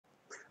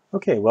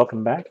Okay,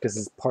 welcome back. This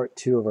is part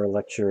two of our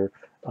lecture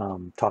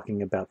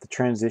talking about the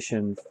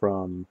transition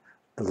from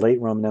the late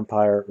Roman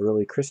Empire,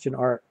 early Christian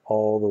art,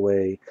 all the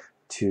way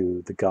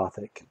to the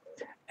Gothic.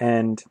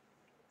 And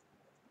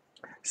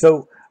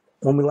so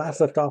when we last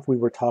left off, we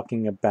were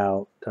talking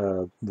about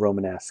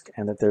Romanesque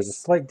and that there's a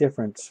slight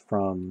difference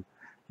from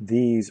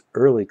these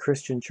early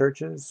Christian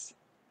churches,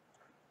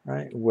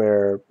 right,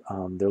 where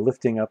they're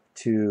lifting up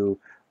to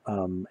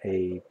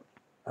a,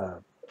 uh,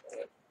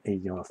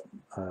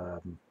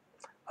 um,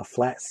 a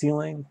flat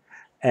ceiling,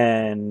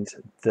 and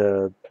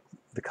the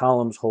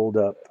columns hold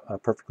up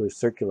perfectly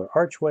circular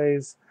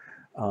archways.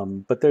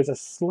 But there's a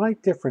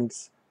slight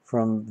difference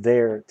from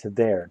there to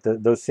there.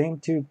 Those same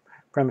two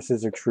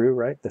premises are true,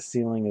 right? The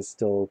ceiling is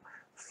still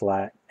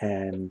flat,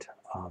 and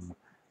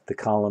the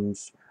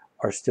columns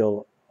are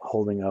still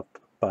holding up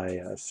by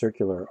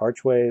circular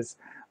archways,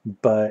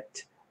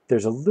 but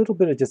there's a little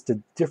bit of just a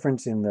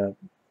difference in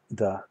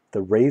the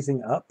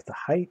raising up, the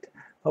height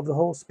of the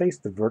whole space,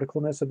 the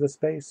verticalness of the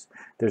space.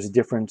 There's a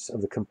difference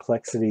of the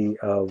complexity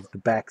of the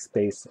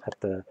backspace at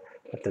the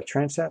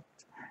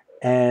transept,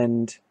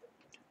 and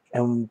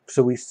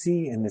so we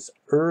see in this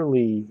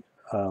early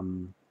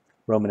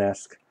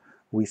Romanesque,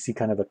 we see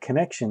kind of a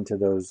connection to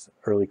those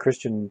early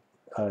Christian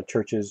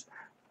churches,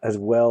 as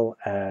well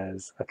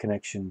as a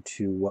connection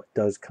to what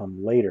does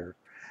come later.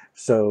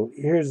 So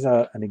here's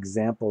an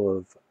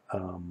example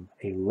of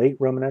a late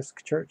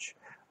Romanesque church,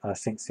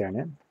 Saint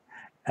Sernin,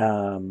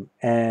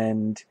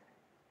 and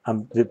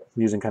I'm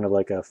using kind of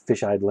like a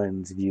fisheye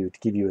lens view to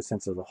give you a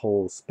sense of the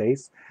whole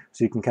space.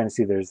 So you can kind of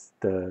see there's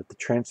the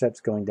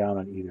transepts going down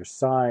on either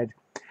side,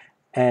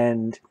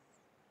 and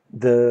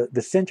the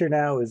center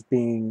now is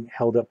being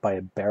held up by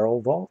a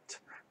barrel vault,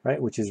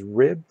 right, which is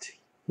ribbed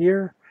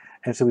here.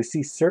 And so we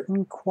see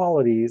certain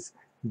qualities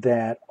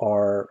that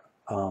are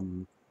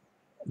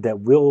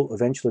that will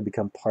eventually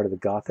become part of the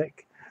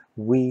Gothic.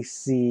 We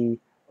see,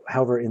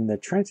 however, in the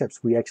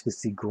transepts, we actually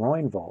see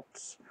groin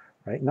vaults,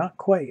 right? Not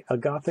quite a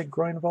Gothic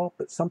groin vault,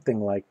 but something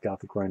like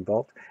Gothic groin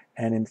vault.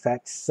 And in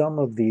fact, some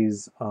of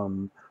these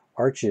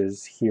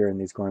arches here in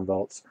these groin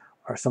vaults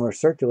some are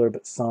circular,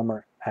 but some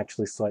are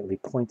actually slightly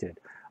pointed.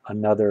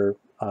 Another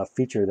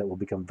feature that will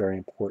become very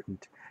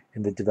important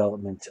in the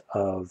development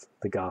of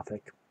the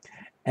Gothic.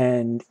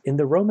 And in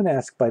the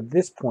Romanesque, by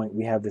this point,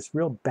 we have this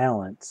real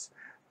balance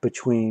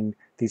between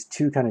these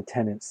two kind of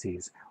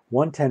tendencies.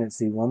 One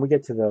tendency, when we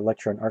get to the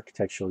lecture on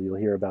architecture, you'll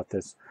hear about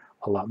this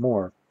a lot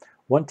more.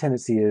 One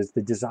tendency is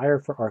the desire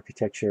for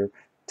architecture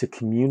to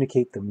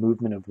communicate the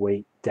movement of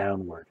weight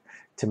downward,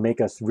 to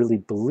make us really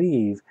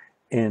believe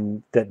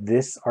in that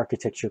this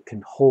architecture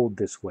can hold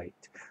this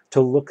weight,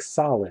 to look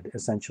solid,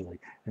 essentially,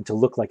 and to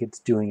look like it's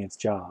doing its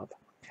job.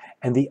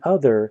 And the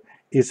other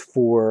is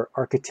for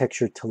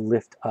architecture to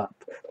lift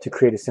up, to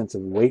create a sense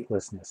of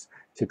weightlessness,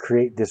 to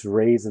create this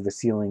raise of the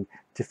ceiling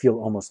to feel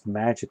almost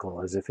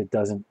magical, as if it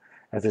doesn't,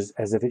 as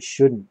if it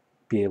shouldn't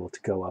be able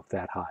to go up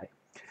that high.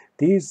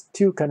 These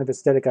two kind of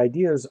aesthetic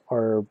ideas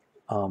are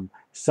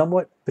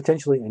somewhat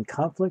potentially in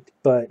conflict,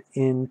 but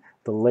in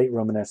the late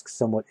Romanesque,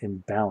 somewhat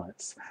in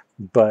balance.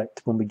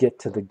 But when we get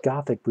to the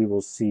Gothic, we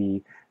will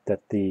see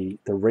that the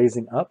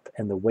raising up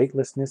and the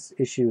weightlessness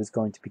issue is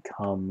going to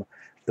become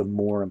the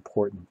more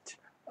important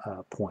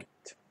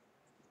point.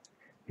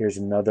 Here's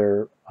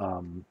another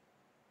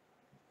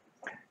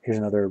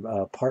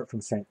part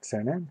from Saint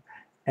Sernin,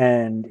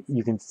 and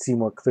you can see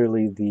more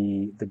clearly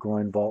the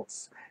groin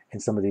vaults in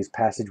some of these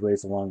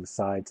passageways along the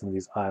side, some of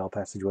these aisle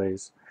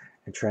passageways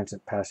and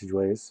transept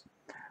passageways.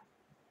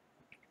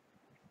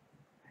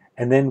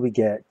 And then we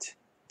get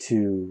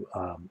to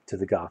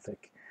the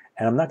Gothic.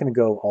 And I'm not going to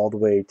go all the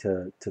way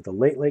to the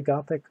late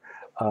Gothic.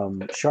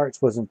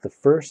 Chartres wasn't the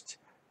first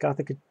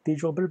Gothic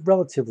cathedral, but a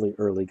relatively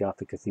early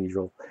Gothic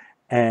cathedral.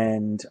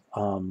 And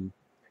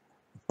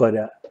but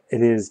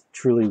it is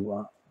truly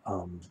one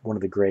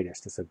of the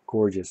greatest. It's a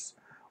gorgeous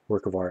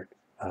work of art,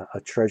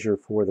 a treasure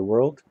for the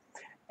world.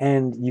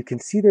 And you can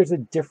see there's a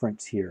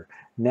difference here.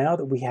 Now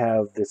that we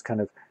have this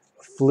kind of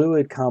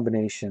fluid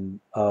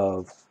combination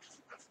of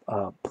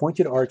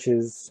pointed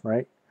arches,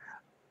 right,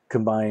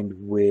 combined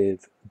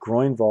with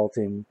groin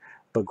vaulting,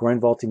 but groin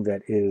vaulting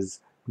that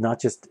is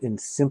not just in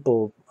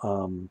simple,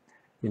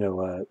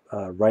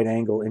 right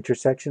angle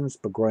intersections,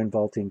 but groin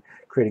vaulting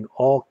creating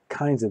all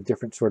kinds of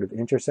different sort of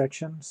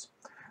intersections,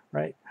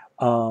 right?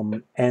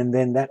 And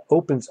then that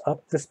opens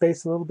up the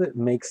space a little bit,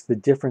 makes the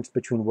difference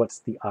between what's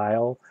the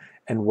aisle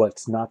and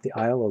what's not the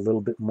aisle a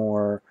little bit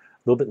more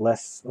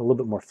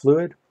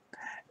fluid.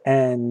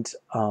 And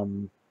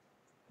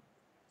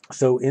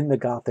so in the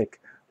Gothic,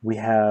 we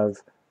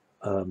have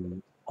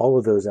all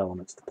of those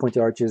elements, the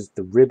pointed arches,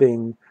 the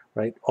ribbing,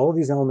 right? All of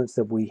these elements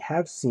that we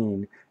have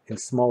seen in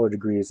smaller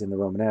degrees in the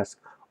Romanesque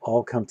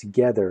all come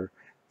together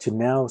to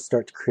now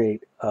start to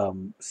create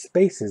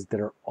spaces that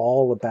are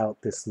all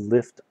about this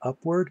lift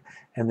upward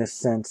and this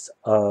sense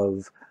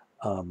of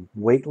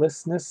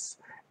weightlessness.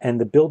 And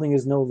the building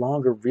is no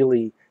longer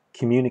really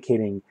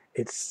communicating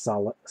its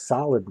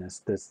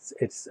solidness,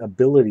 its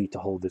ability to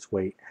hold this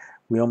weight.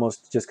 We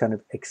almost just kind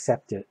of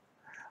accept it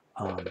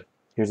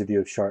Here's a view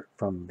of Chartres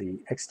from the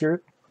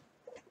exterior.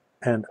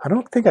 And I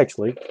don't think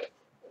actually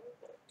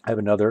I have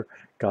another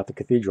Gothic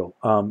cathedral.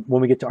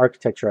 When we get to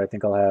architecture, I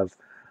think I'll have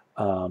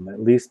at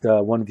least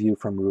one view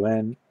from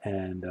Rouen.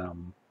 And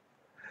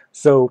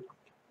so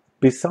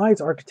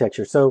besides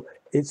architecture, so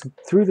it's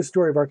through the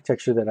story of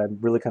architecture that I'm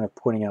really kind of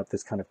pointing out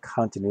this kind of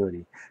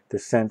continuity, the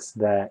sense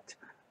that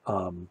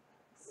um,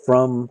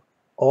 from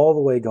all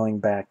the way going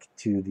back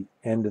to the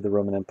end of the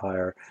Roman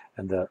Empire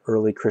and the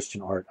early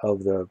Christian art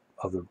of the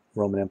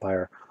Roman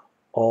Empire,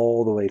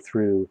 all the way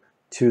through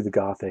to the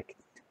Gothic,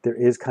 there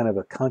is kind of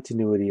a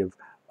continuity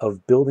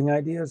of building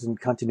ideas and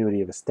continuity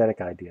of aesthetic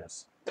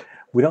ideas.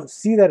 We don't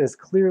see that as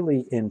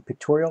clearly in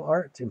pictorial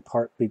art, in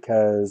part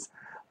because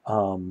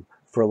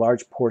for a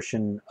large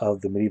portion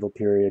of the medieval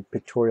period,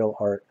 pictorial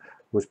art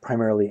was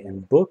primarily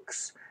in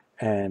books,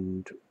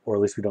 and or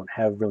at least we don't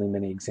have really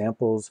many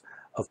examples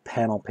of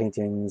panel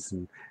paintings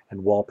and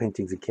wall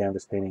paintings and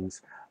canvas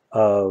paintings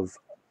of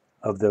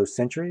those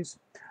centuries.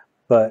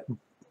 But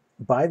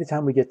by the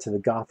time we get to the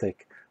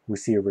Gothic, we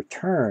see a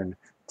return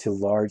to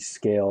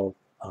large-scale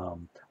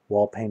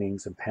wall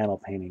paintings and panel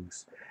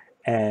paintings,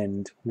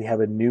 and we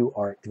have a new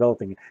art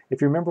developing.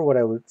 If you remember what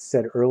I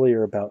said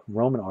earlier about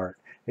Roman art,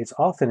 it's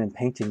often in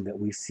painting that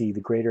we see the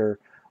greater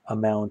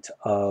amount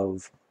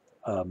of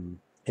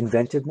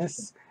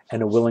inventiveness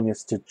and a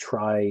willingness to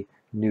try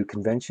new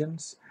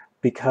conventions,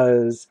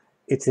 because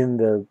it's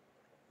in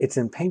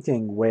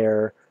painting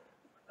where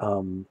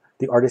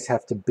the artists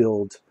have to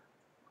build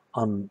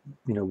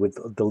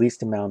with the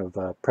least amount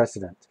of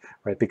precedent,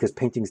 right? Because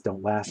paintings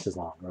don't last as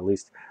long, or at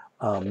least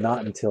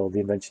not until the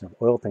invention of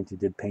oil painting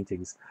did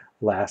paintings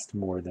last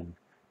more than,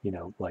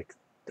 like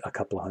a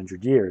couple of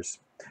hundred years,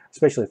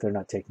 especially if they're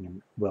not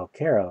taken well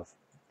care of.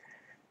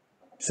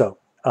 So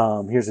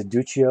here's a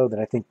Duccio that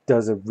I think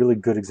does a really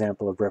good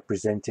example of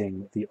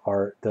representing the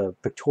art, the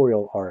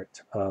pictorial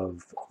art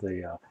of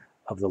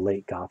the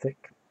late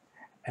Gothic.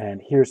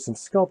 And here's some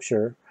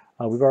sculpture.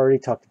 We've already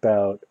talked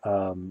about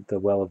the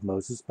Well of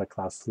Moses by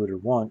Klaus Fluter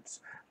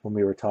once when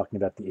we were talking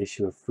about the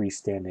issue of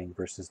freestanding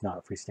versus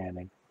not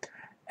freestanding.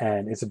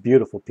 And it's a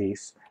beautiful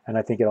piece. And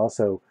I think it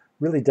also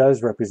really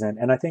does represent,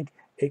 and I think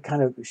it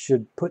kind of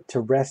should put to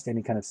rest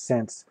any kind of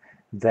sense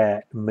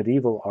that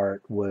medieval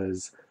art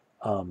was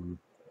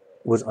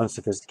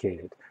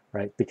unsophisticated,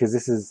 right? Because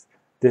this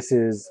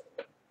is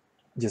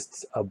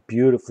just a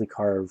beautifully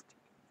carved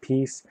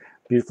piece,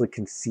 beautifully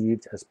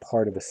conceived as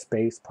part of a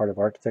space, part of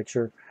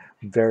architecture,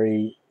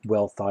 very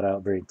well thought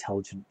out, very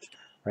intelligent,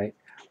 right?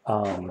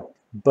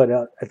 But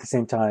at the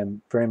same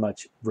time, very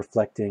much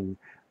reflecting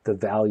the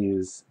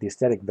values, the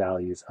aesthetic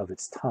values of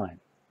its time.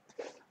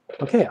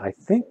 Okay, I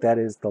think that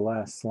is the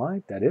last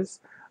slide. That is.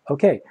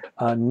 Okay,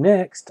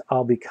 next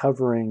I'll be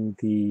covering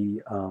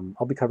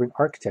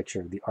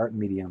architecture, the art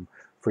medium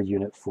for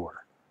Unit 4.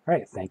 All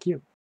right, thank you.